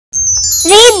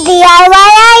Read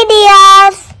DIY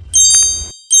ideas.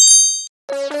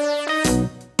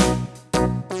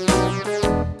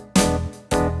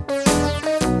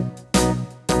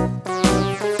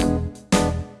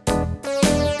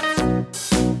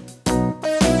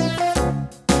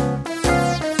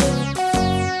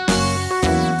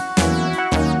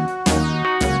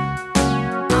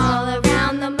 All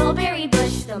around the mulberry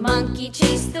bush, the monkey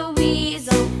chased the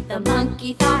weasel. The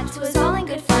monkey thought 'twas all in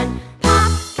good fun.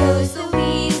 Pop goes the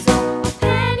weasel. A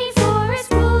penny for a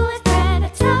spool of thread, a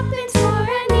tuppence for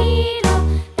a needle.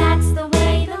 That's the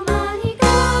way the money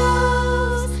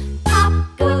goes. Pop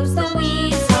goes the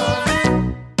weasel.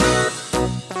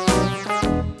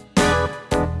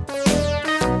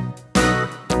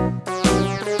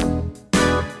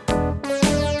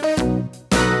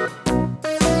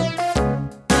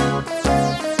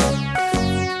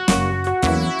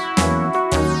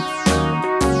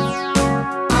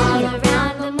 All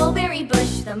around the mulberry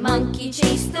bush, the monkey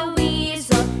chased the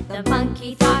weasel. The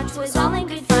monkey thought 'twas all in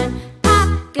good fun. Pop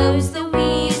goes the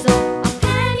weasel. A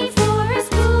penny for a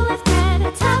spool of thread,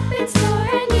 a tuppence for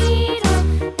a needle.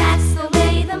 That's the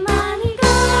way the money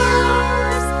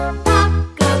goes. Pop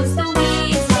goes the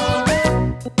weasel.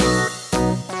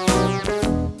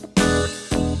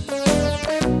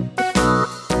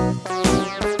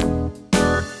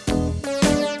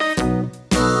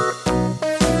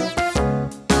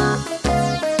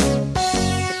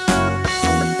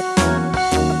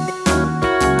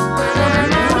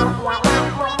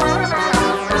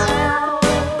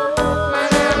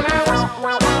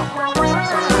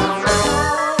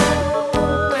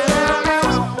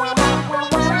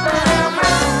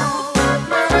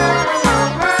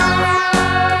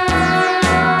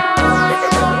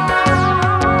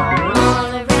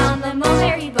 All around the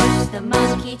mulberry bush, the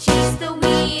monkey chased the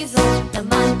weasel. The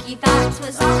monkey thought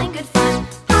 'twas all in good fun.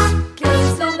 Pop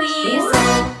goes the weasel.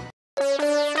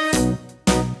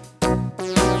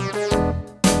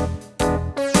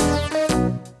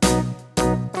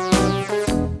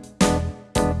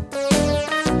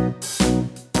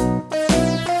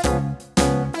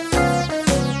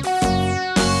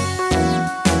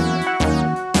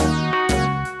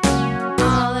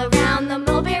 All around the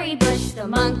mulberry bush, the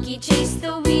monkey chased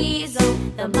the weasel.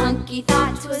 The monkey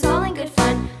thought 'twas all in good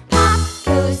fun. Pop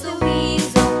goes the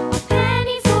weasel. A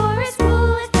penny for a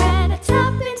spool of thread, a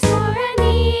tuppence for a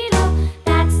needle.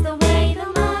 That's the way the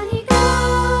money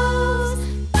goes.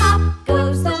 Pop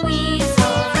goes the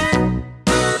weasel.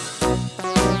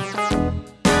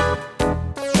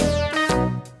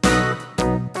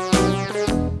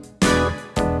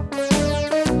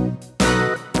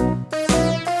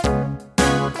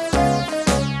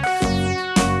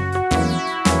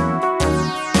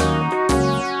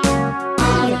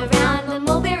 All around the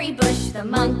mulberry bush, the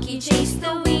monkey chased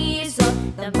the weasel.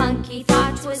 The monkey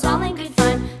thought 'twas all in good